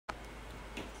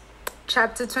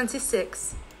Chapter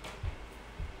 26.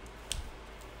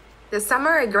 The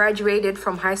summer I graduated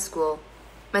from high school,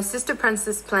 my sister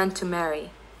Princess planned to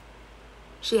marry.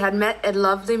 She had met a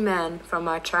lovely man from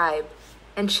our tribe,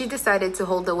 and she decided to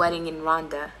hold the wedding in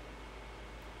Rwanda.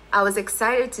 I was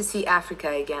excited to see Africa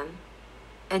again,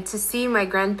 and to see my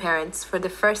grandparents for the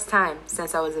first time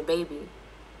since I was a baby.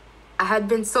 I had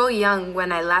been so young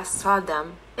when I last saw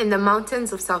them in the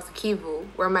mountains of South Kivu,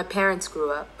 where my parents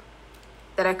grew up,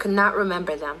 that I could not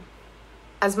remember them.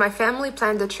 As my family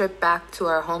planned a trip back to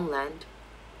our homeland,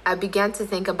 I began to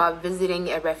think about visiting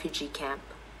a refugee camp.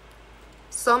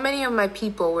 So many of my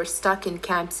people were stuck in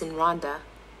camps in Rwanda,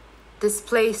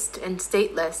 displaced and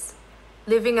stateless,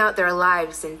 living out their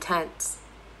lives in tents.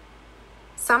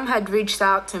 Some had reached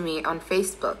out to me on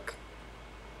Facebook,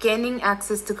 gaining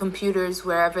access to computers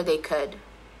wherever they could,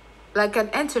 like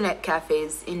at internet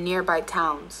cafes in nearby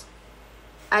towns.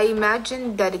 I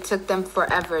imagined that it took them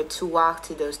forever to walk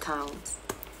to those towns,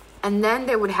 and then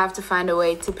they would have to find a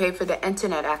way to pay for the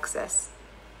internet access.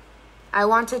 I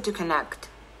wanted to connect.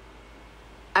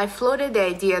 I floated the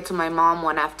idea to my mom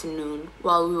one afternoon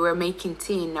while we were making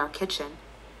tea in our kitchen.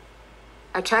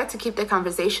 I tried to keep the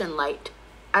conversation light,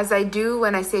 as I do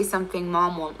when I say something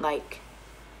Mom won't like.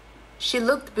 She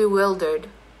looked bewildered.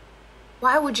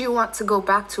 "Why would you want to go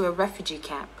back to a refugee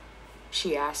camp?"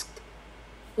 she asked.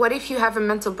 "What if you have a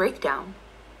mental breakdown?"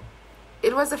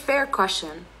 It was a fair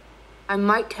question. I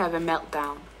might have a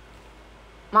meltdown.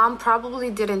 Mom probably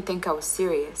didn't think I was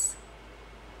serious.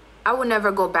 "I would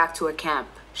never go back to a camp,"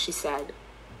 she said.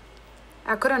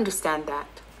 I could understand that.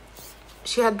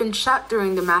 She had been shot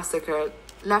during the massacre,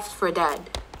 left for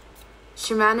dead.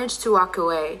 She managed to walk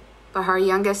away, but her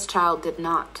youngest child did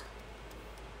not.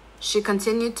 She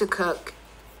continued to cook,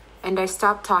 and I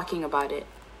stopped talking about it.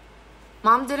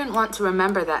 Mom didn't want to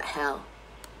remember that hell.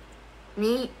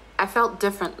 Me, I felt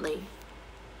differently.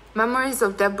 Memories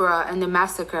of Deborah and the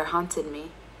massacre haunted me,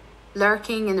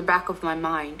 lurking in the back of my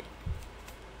mind.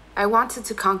 I wanted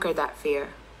to conquer that fear.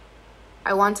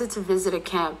 I wanted to visit a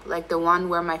camp like the one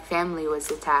where my family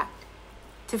was attacked,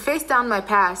 to face down my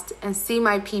past and see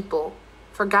my people,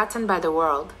 forgotten by the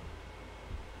world.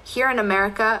 Here in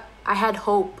America, I had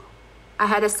hope. I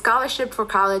had a scholarship for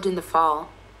college in the fall,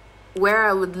 where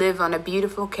I would live on a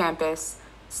beautiful campus,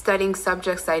 studying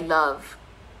subjects I love.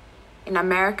 In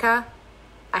America,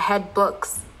 I had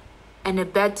books and a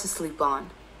bed to sleep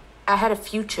on. I had a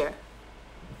future.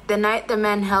 The night the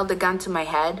man held a gun to my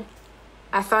head,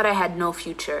 I thought I had no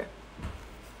future.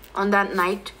 On that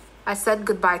night, I said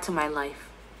goodbye to my life.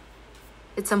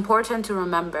 It's important to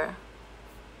remember.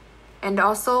 And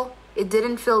also, it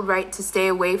didn't feel right to stay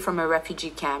away from a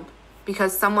refugee camp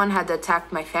because someone had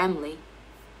attacked my family.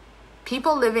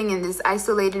 People living in these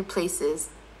isolated places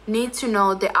need to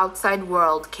know the outside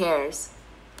world cares.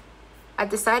 I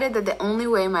decided that the only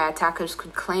way my attackers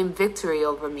could claim victory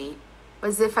over me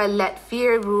was if I let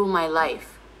fear rule my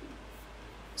life.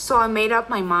 So I made up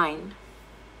my mind.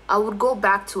 I would go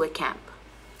back to a camp.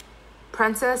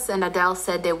 Princess and Adele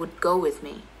said they would go with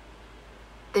me.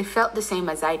 They felt the same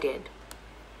as I did.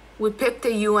 We picked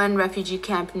a UN refugee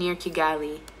camp near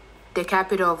Kigali, the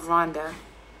capital of Rwanda,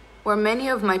 where many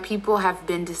of my people have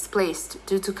been displaced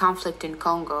due to conflict in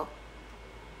Congo.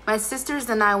 My sisters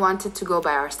and I wanted to go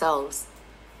by ourselves,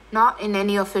 not in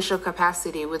any official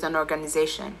capacity with an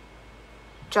organization,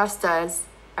 just as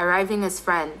arriving as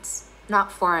friends,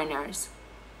 not foreigners.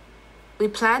 We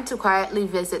planned to quietly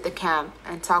visit the camp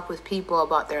and talk with people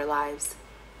about their lives.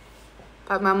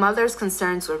 But my mother's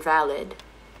concerns were valid.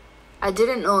 I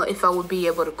didn't know if I would be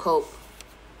able to cope.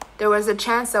 There was a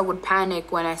chance I would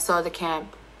panic when I saw the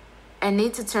camp and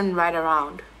need to turn right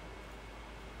around.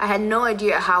 I had no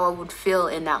idea how I would feel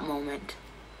in that moment.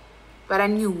 But I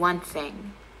knew one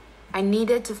thing. I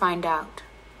needed to find out.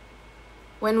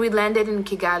 When we landed in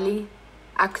Kigali,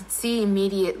 I could see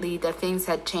immediately that things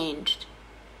had changed.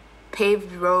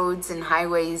 Paved roads and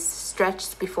highways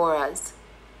stretched before us.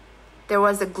 There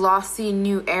was a glossy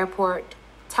new airport,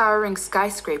 towering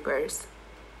skyscrapers.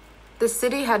 The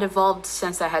city had evolved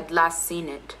since I had last seen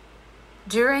it,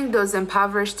 during those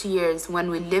impoverished years when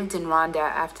we lived in Rwanda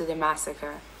after the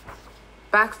massacre.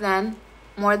 Back then,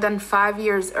 more than 5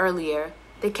 years earlier,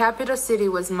 the capital city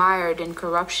was mired in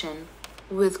corruption,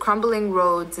 with crumbling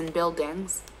roads and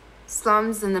buildings,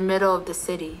 slums in the middle of the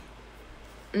city.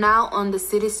 Now on the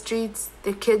city streets,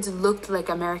 the kids looked like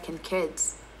American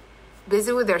kids,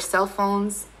 busy with their cell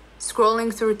phones,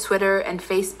 scrolling through Twitter and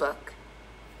Facebook.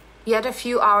 Yet a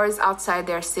few hours outside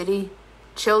their city,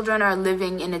 children are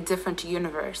living in a different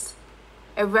universe,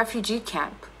 a refugee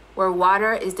camp where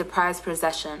water is the prized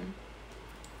possession.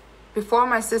 Before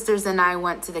my sisters and I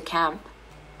went to the camp,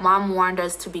 Mom warned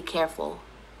us to be careful.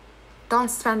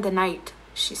 "Don't spend the night,"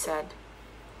 she said.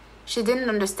 She didn't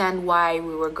understand why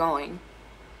we were going,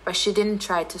 but she didn't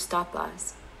try to stop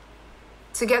us.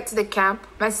 To get to the camp,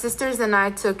 my sisters and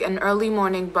I took an early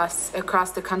morning bus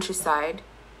across the countryside,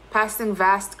 passing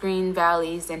vast green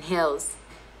valleys and hills,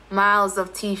 miles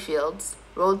of tea fields,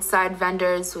 roadside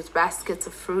vendors with baskets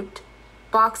of fruit,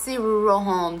 boxy rural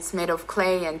homes made of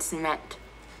clay and cement.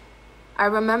 I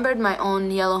remembered my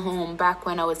own yellow home back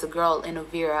when I was a girl in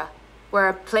Uvira, where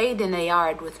I played in the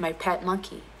yard with my pet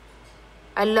monkey.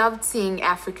 I loved seeing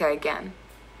Africa again,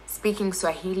 speaking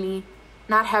Swahili,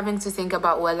 not having to think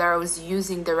about whether I was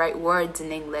using the right words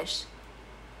in English.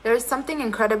 There is something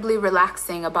incredibly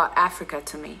relaxing about Africa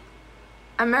to me.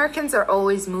 Americans are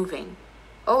always moving,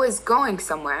 always going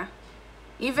somewhere,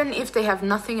 even if they have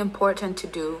nothing important to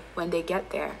do when they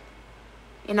get there.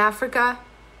 In Africa,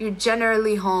 you're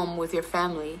generally home with your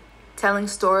family, telling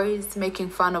stories, making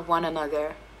fun of one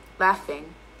another,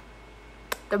 laughing.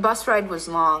 The bus ride was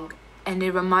long, and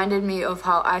it reminded me of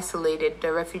how isolated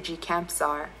the refugee camps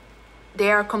are.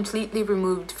 They are completely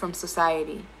removed from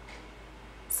society.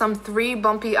 Some 3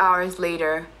 bumpy hours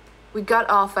later, we got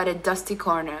off at a dusty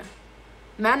corner.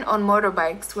 Men on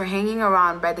motorbikes were hanging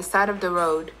around by the side of the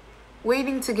road,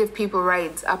 waiting to give people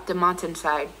rides up the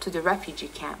mountainside to the refugee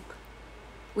camp.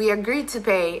 We agreed to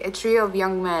pay a trio of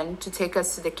young men to take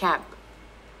us to the camp,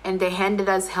 and they handed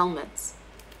us helmets.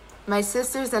 My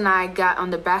sisters and I got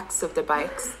on the backs of the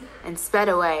bikes and sped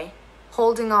away,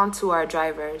 holding on to our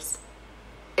drivers.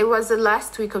 It was the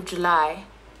last week of July,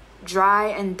 dry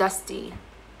and dusty,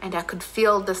 and I could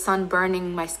feel the sun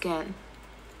burning my skin.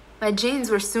 My jeans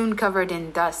were soon covered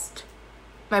in dust,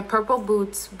 my purple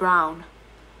boots brown.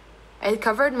 I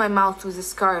covered my mouth with a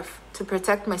scarf to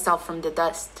protect myself from the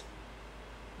dust.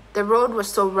 The road was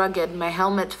so rugged my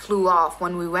helmet flew off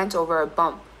when we went over a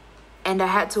bump, and I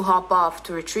had to hop off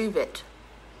to retrieve it.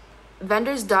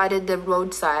 Vendors dotted the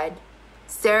roadside,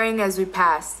 staring as we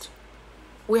passed.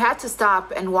 We had to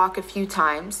stop and walk a few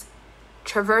times,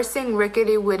 traversing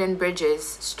rickety wooden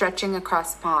bridges stretching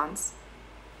across ponds.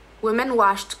 Women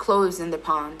washed clothes in the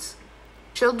ponds.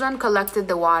 Children collected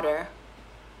the water.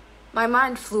 My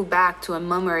mind flew back to a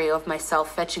memory of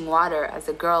myself fetching water as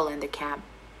a girl in the camp,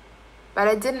 but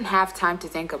I didn't have time to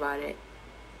think about it.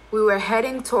 We were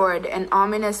heading toward an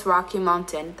ominous rocky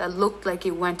mountain that looked like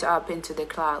it went up into the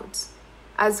clouds.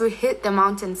 As we hit the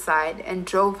mountainside and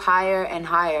drove higher and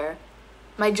higher,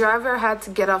 my driver had to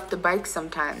get off the bike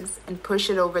sometimes and push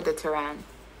it over the terrain.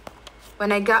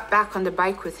 When I got back on the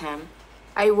bike with him,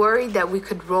 I worried that we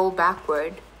could roll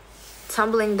backward,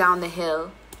 tumbling down the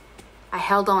hill. I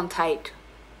held on tight.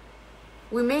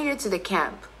 We made it to the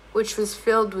camp, which was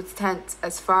filled with tents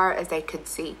as far as I could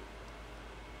see.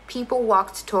 People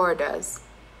walked toward us,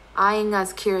 eyeing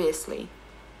us curiously,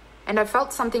 and I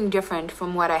felt something different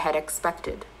from what I had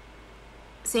expected.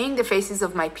 Seeing the faces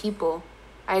of my people,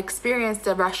 I experienced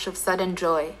a rush of sudden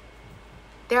joy.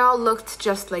 They all looked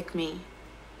just like me.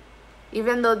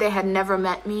 Even though they had never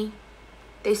met me,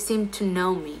 they seemed to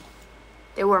know me.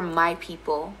 They were my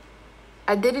people.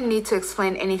 I didn't need to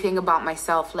explain anything about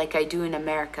myself like I do in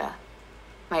America.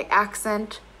 My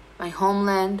accent, my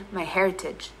homeland, my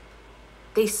heritage.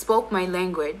 They spoke my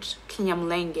language,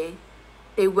 Kinyamlenge.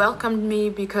 They welcomed me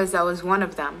because I was one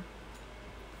of them.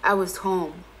 I was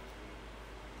home.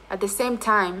 At the same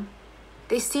time,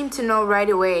 they seemed to know right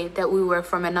away that we were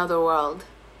from another world.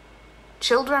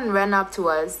 Children ran up to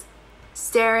us,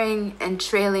 staring and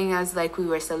trailing us like we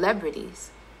were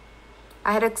celebrities.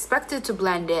 I had expected to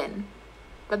blend in,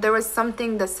 but there was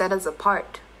something that set us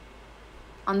apart.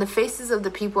 On the faces of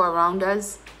the people around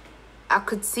us, I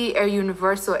could see a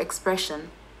universal expression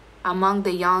among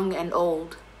the young and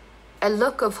old, a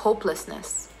look of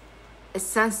hopelessness, a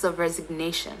sense of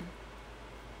resignation.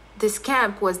 This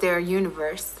camp was their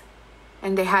universe,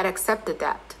 and they had accepted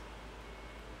that.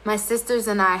 My sisters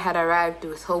and I had arrived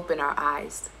with hope in our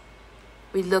eyes.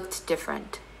 We looked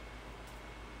different.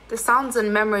 The sounds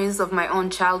and memories of my own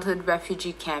childhood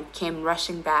refugee camp came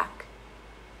rushing back.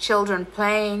 Children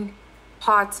playing,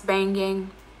 pots banging.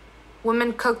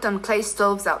 Women cooked on clay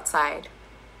stoves outside.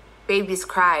 Babies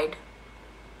cried.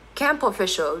 Camp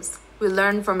officials, we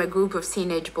learned from a group of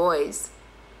teenage boys,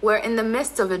 were in the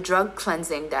midst of a drug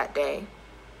cleansing that day.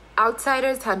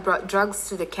 Outsiders had brought drugs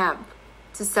to the camp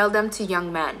to sell them to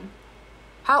young men.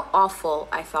 How awful,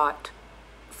 I thought,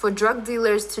 for drug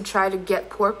dealers to try to get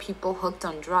poor people hooked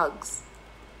on drugs.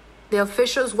 The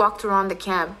officials walked around the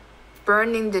camp,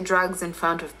 burning the drugs in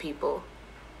front of people.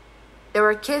 There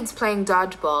were kids playing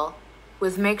dodgeball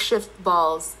with makeshift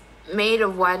balls made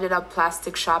of wadded up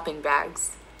plastic shopping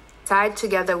bags, tied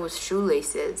together with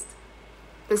shoelaces.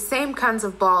 The same kinds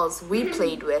of balls we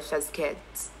played with as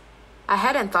kids. I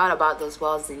hadn't thought about those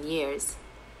balls in years.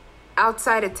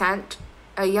 Outside a tent,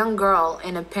 a young girl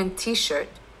in a pink t-shirt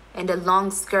and a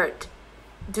long skirt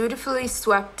dutifully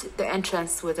swept the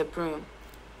entrance with a broom.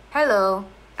 "Hello,"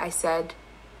 I said,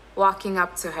 walking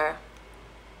up to her.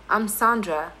 "I'm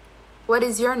Sandra. What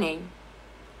is your name?"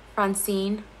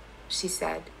 "Francine," she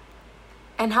said.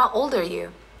 "And how old are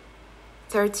you?"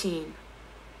 13.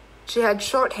 She had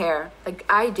short hair, like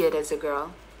I did as a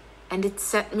girl, and it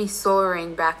sent me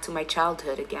soaring back to my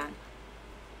childhood again.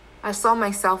 I saw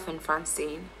myself in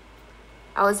Francine.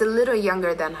 I was a little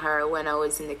younger than her when I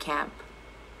was in the camp,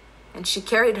 and she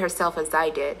carried herself as I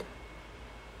did.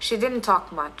 She didn't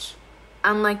talk much,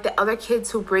 unlike the other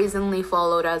kids who brazenly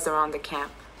followed us around the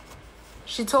camp.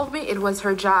 She told me it was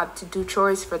her job to do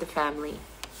chores for the family,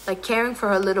 like caring for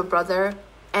her little brother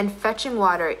and fetching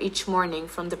water each morning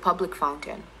from the public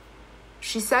fountain.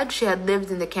 She said she had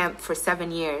lived in the camp for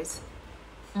 7 years,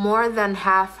 more than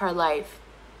half her life.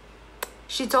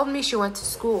 She told me she went to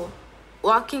school,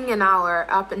 walking an hour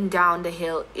up and down the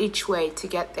hill each way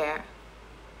to get there,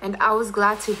 and I was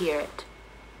glad to hear it.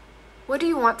 "What do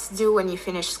you want to do when you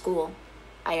finish school?"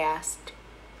 I asked.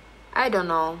 "I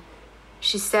don't know,"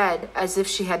 she said, as if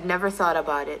she had never thought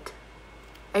about it.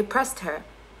 I pressed her.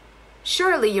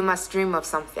 "Surely you must dream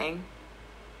of something."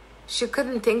 She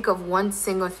couldn't think of one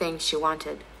single thing she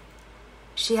wanted.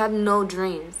 She had no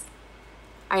dreams.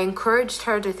 I encouraged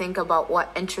her to think about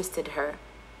what interested her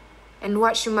and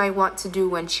what she might want to do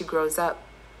when she grows up.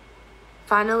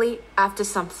 Finally, after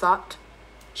some thought,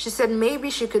 she said maybe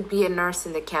she could be a nurse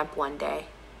in the camp one day,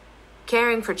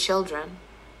 caring for children.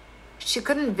 She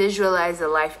couldn't visualize a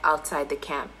life outside the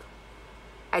camp.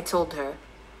 I told her,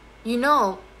 "You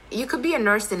know, you could be a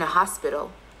nurse in a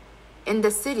hospital, in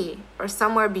the city, or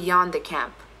somewhere beyond the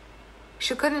camp."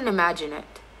 She couldn't imagine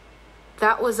it.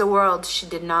 That was a world she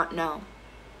did not know.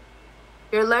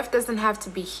 "Your life doesn't have to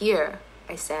be here,"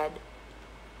 I said.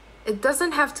 "It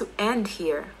doesn't have to end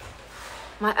here."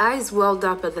 My eyes welled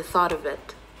up at the thought of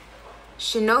it.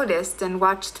 She noticed and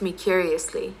watched me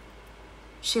curiously.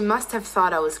 She must have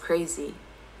thought I was crazy.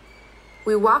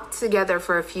 We walked together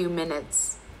for a few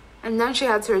minutes, and then she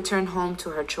had to return home to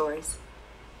her chores.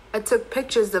 I took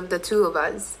pictures of the two of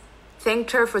us,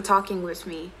 thanked her for talking with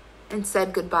me, and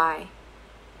said goodbye.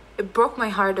 It broke my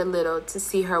heart a little to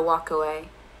see her walk away.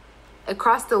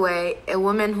 Across the way, a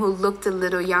woman who looked a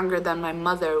little younger than my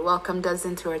mother welcomed us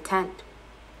into her tent.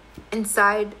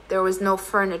 Inside, there was no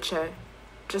furniture,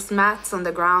 just mats on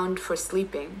the ground for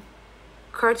sleeping.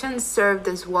 Curtains served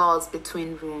as walls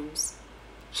between rooms.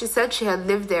 She said she had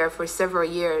lived there for several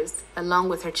years, along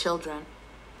with her children.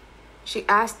 She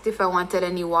asked if I wanted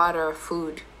any water or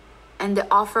food, and the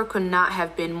offer could not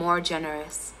have been more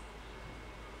generous.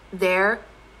 There,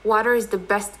 water is the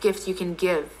best gift you can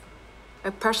give,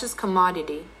 a precious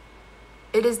commodity.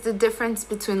 It is the difference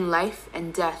between life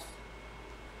and death,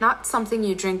 not something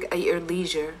you drink at your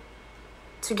leisure.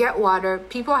 To get water,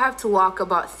 people have to walk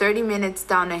about 30 minutes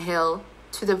down a hill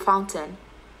to the fountain,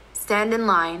 stand in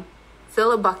line,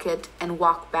 fill a bucket, and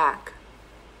walk back.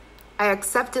 I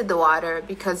accepted the water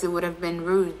because it would have been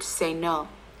rude to say no.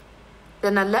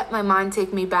 Then I let my mind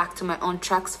take me back to my own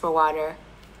treks for water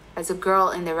as a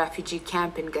girl in the refugee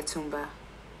camp in Gatumba.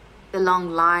 The long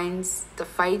lines, the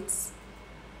fights,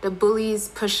 the bullies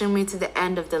pushing me to the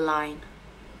end of the line.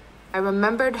 I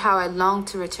remembered how I longed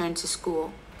to return to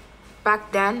school.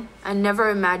 Back then, I never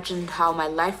imagined how my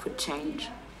life would change.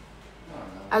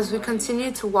 As we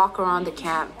continued to walk around the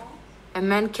camp, a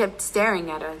man kept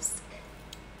staring at us.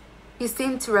 He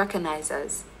seemed to recognize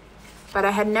us, but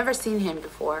I had never seen him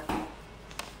before.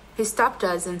 He stopped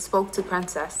us and spoke to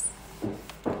Princess.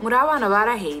 "Murawa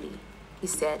Navara Haiti," he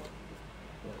said.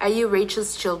 "Are you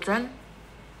Rachel's children?"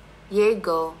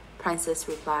 "Yego," Princess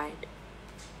replied.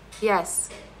 "Yes."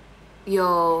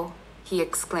 "Yo," he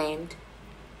exclaimed.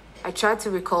 I tried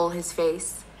to recall his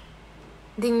face.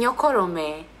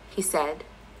 "Dinyokorome," he said.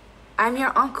 "I'm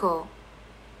your uncle."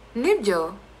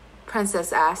 "Nibjo?"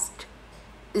 Princess asked.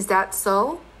 "Is that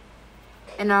so?"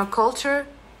 In our culture,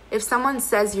 if someone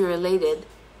says you're related,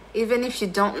 even if you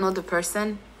don't know the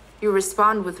person, you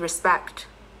respond with respect.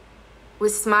 We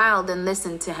smiled and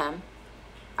listened to him.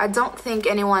 I don't think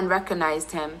anyone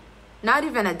recognized him, not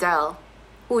even Adele,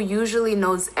 who usually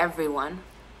knows everyone.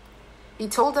 He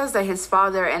told us that his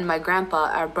father and my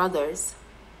grandpa are brothers.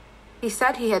 He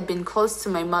said he had been close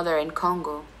to my mother in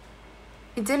Congo.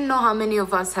 He didn't know how many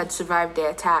of us had survived the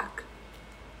attack.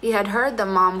 He had heard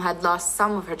that Mom had lost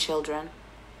some of her children.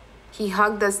 He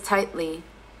hugged us tightly,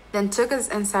 then took us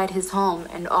inside his home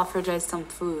and offered us some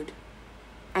food.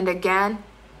 And again,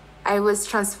 I was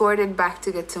transported back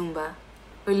to Gatumba,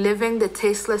 reliving the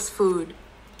tasteless food,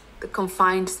 the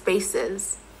confined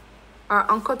spaces. Our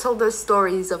uncle told us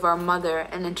stories of our mother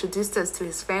and introduced us to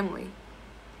his family.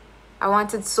 I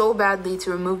wanted so badly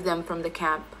to remove them from the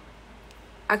camp.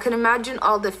 I could imagine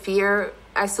all the fear,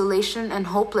 isolation, and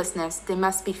hopelessness they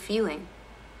must be feeling.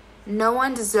 No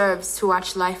one deserves to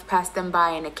watch life pass them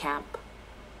by in a camp.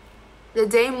 The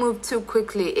day moved too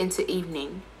quickly into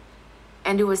evening,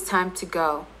 and it was time to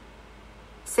go.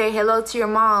 Say hello to your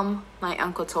mom, my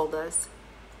uncle told us.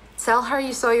 Tell her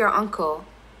you saw your uncle.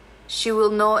 She will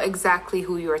know exactly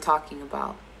who you are talking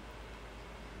about.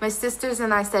 My sisters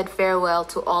and I said farewell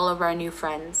to all of our new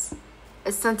friends,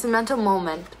 a sentimental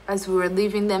moment as we were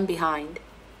leaving them behind.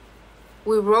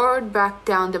 We roared back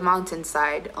down the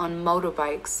mountainside on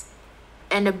motorbikes,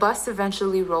 and a bus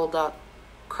eventually rolled up,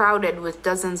 crowded with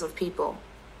dozens of people.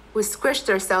 We squished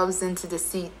ourselves into the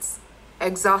seats,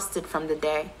 exhausted from the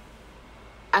day.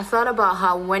 I thought about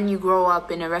how when you grow up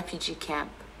in a refugee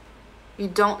camp, you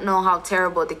don't know how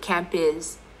terrible the camp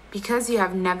is because you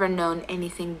have never known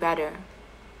anything better.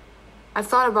 I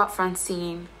thought about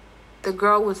Francine, the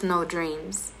girl with no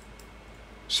dreams.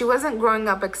 She wasn't growing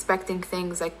up expecting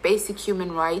things like basic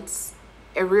human rights,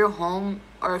 a real home,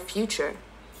 or a future.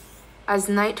 As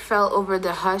night fell over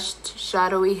the hushed,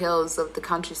 shadowy hills of the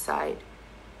countryside,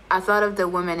 I thought of the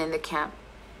women in the camp,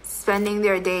 spending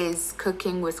their days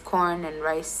cooking with corn and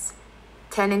rice,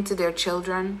 tending to their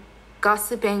children,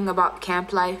 gossiping about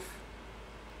camp life.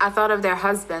 I thought of their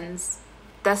husbands,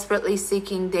 desperately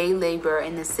seeking day labor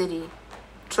in the city,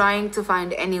 trying to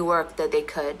find any work that they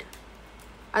could.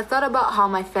 I thought about how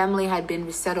my family had been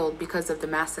resettled because of the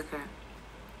massacre.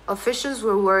 Officials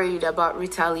were worried about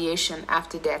retaliation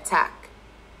after the attack,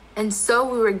 and so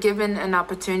we were given an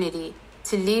opportunity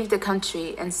to leave the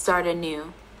country and start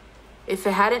anew. If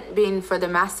it hadn't been for the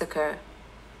massacre,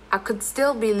 I could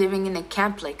still be living in a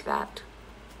camp like that.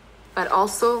 But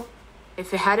also,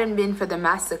 if it hadn't been for the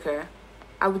massacre,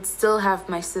 I would still have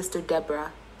my sister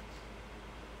Deborah.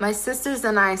 My sisters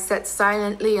and I sat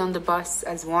silently on the bus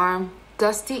as warm,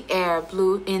 dusty air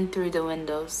blew in through the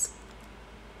windows.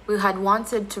 We had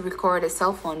wanted to record a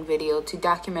cell phone video to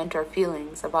document our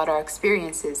feelings about our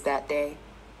experiences that day,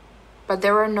 but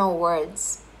there were no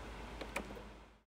words.